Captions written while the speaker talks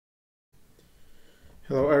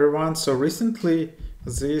Hello everyone. So recently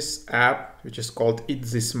this app, which is called Eat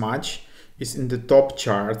This Much, is in the top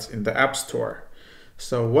charts in the App Store.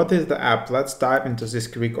 So what is the app? Let's dive into this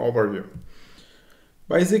quick overview.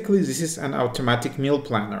 Basically, this is an automatic meal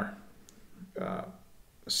planner.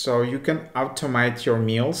 So you can automate your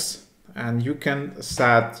meals and you can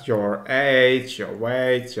set your age, your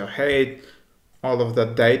weight, your height, all of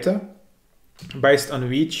that data, based on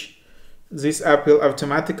which this app will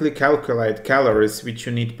automatically calculate calories which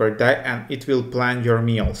you need per day and it will plan your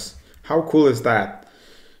meals. How cool is that?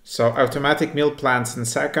 So automatic meal plans in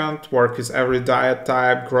second, work with every diet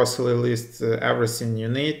type, grocery list, everything you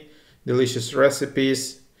need, delicious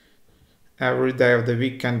recipes, every day of the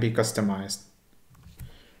week can be customized.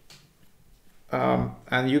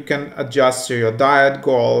 And you can adjust to your diet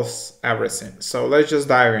goals, everything. So let's just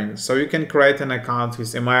dive in. So you can create an account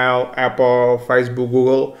with email, Apple, Facebook,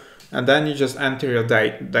 Google, and then you just enter your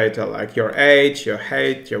data like your age, your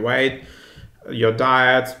height, your weight, your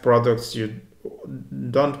diet, products you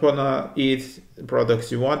don't want to eat,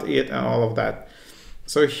 products you want to eat, and all of that.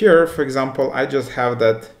 So here, for example, I just have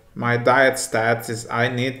that my diet stats is I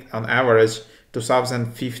need on average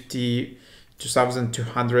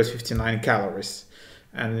 2259 calories,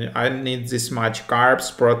 and I need this much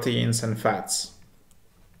carbs, proteins, and fats.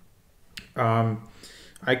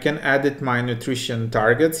 I can edit my nutrition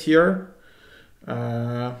targets here.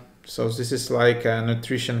 So this is like a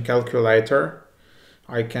nutrition calculator.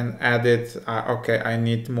 I can edit, okay, I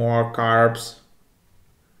need more carbs,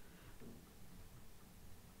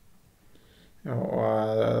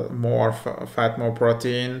 more fat, more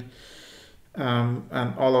protein,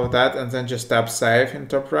 and all of that, and then just tap save in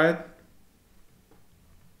top right.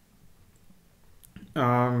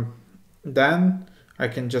 Then I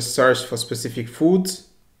can just search for specific foods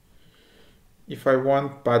if I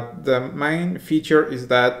want, but the main feature is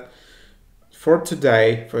that for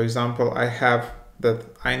today, for example, I have that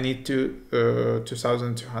I need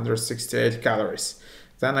 2268 calories.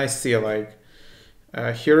 Then I see like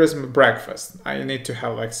here is my breakfast. I need to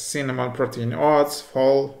have like cinnamon protein oats,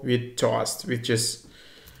 whole wheat toast, which is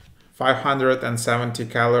 570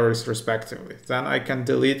 calories respectively. Then I can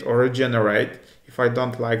delete or regenerate. If I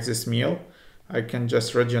don't like this meal, I can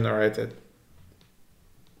just regenerate it.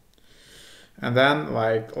 And then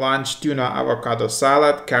like lunch, tuna, avocado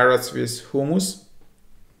salad, carrots with hummus.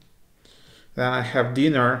 Then I have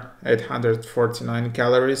dinner, 849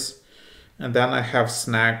 calories. And then I have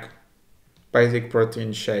snack, basic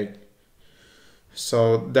protein shake.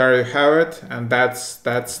 So there you have it, and that's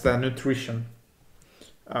the nutrition.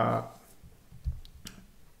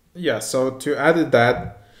 Yeah, so to edit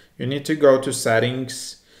that, you need to go to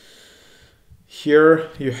settings.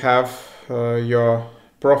 Here you have your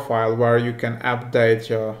profile where you can update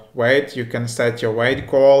your weight. You can set your weight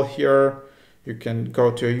goal here. You can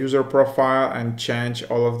go to a user profile and change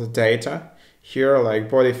all of the data here,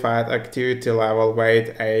 like body fat, activity level,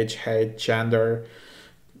 weight, age, height, gender,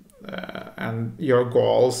 and your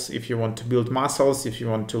goals. If you want to build muscles, if you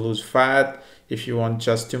want to lose fat, if you want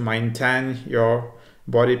just to maintain your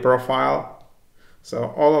body profile.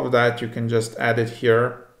 So all of that you can just add it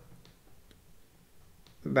here.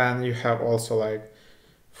 Then you have also like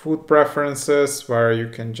food preferences where you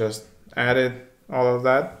can just edit all of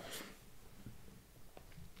that.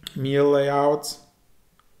 Meal layouts.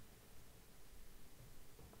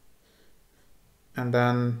 And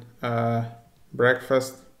then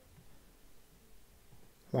breakfast,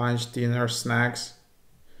 lunch, dinner, snacks.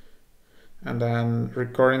 And then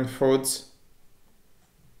recurring foods.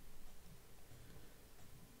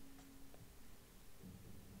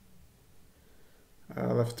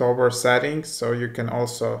 Leftover settings, so you can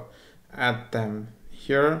also add them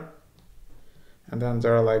here. And then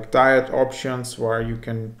there are like diet options where you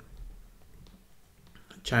can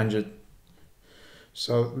change it.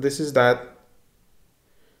 So this is that.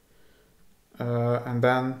 And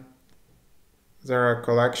then there are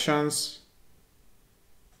collections.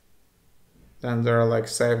 Then there are like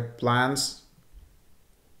saved plans.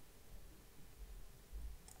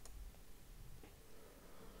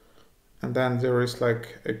 And then there is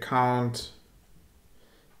like account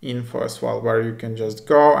info as well, where you can just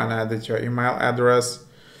go and edit your email address,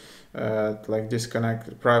 like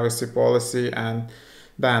disconnect privacy policy, and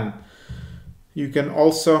then you can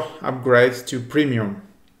also upgrade to premium.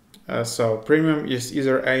 So premium is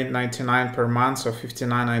either $8.99 per month or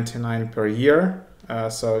 $59.99 per year.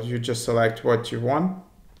 So you just select what you want.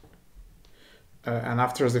 And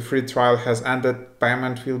after the free trial has ended,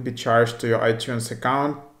 payment will be charged to your iTunes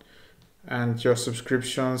account, and your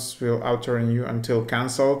subscriptions will auto-renew until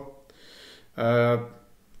cancelled.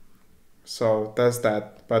 So that's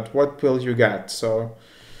that. but what will you get? So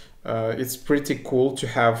it's pretty cool to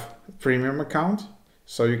have premium account.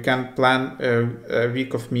 So you can plan a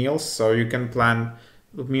week of meals. So you can plan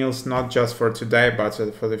meals not just for today, but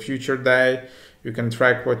for the future day. You can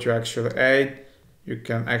track what you actually ate. You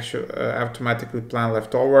can actually automatically plan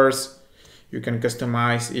leftovers. You can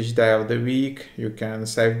customize each day of the week. You can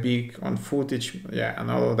save big on footage, and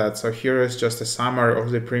all of that. So here is just a summary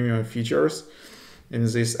of the premium features in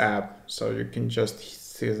this app. So you can just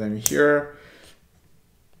see them here.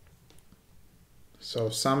 So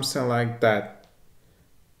something like that.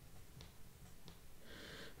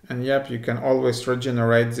 And yep, you can always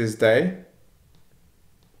regenerate this day.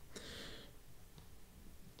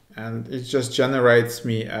 And it just generates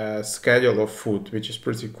me a schedule of food, which is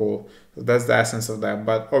pretty cool. So that's the essence of that.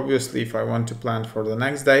 But obviously, if I want to plan for the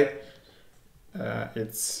next day,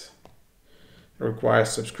 it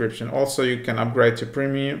requires subscription. Also, you can upgrade to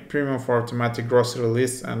premium for automatic grocery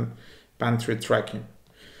lists and pantry tracking.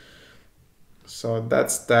 So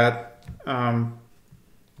that's that.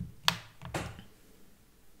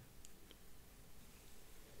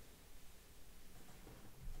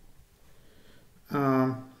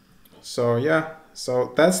 So yeah,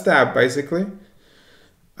 so that's the app basically.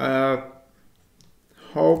 Hope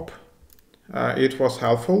it was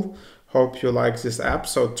helpful. Hope you like this app.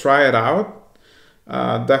 So try it out.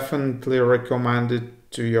 Definitely recommend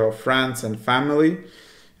it to your friends and family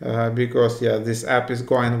because this app is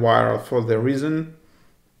going viral for the reason.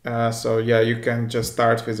 So you can just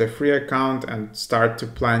start with a free account and start to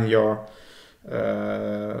plan your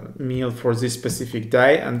meal for this specific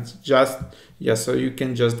day, and so you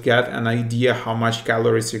can just get an idea how much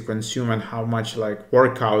calories you consume and how much like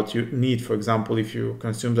workout you need, for example, if you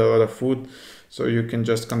consumed a lot of food, so you can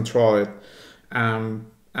just control it. And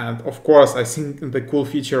of course, I think the cool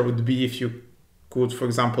feature would be if you could, for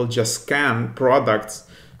example, just scan products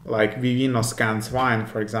like Vivino scans wine,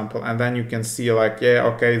 for example, and then you can see like,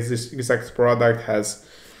 this exact product has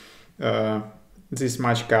this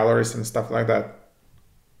much calories and stuff like that.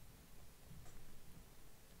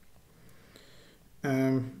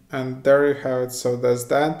 And there you have it. So that's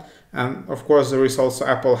that. And of course, there is also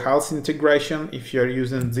Apple Health integration if you're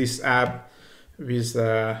using this app with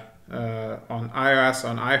on iOS,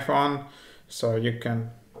 on iPhone. So you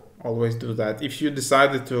can always do that. If you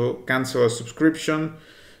decided to cancel a subscription,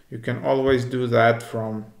 you can always do that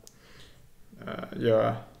from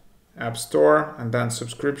your App Store and then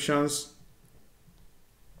subscriptions.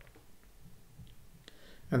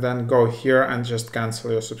 And then go here and just cancel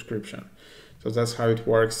your subscription. So that's how it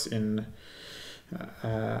works in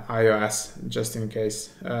iOS, just in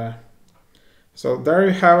case. So there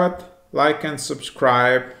you have it. Like and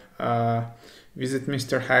subscribe. Visit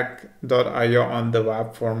MrHack.io on the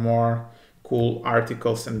web for more cool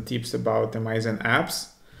articles and tips about amazing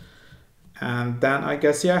apps. And then I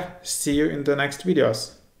guess, see you in the next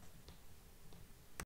videos.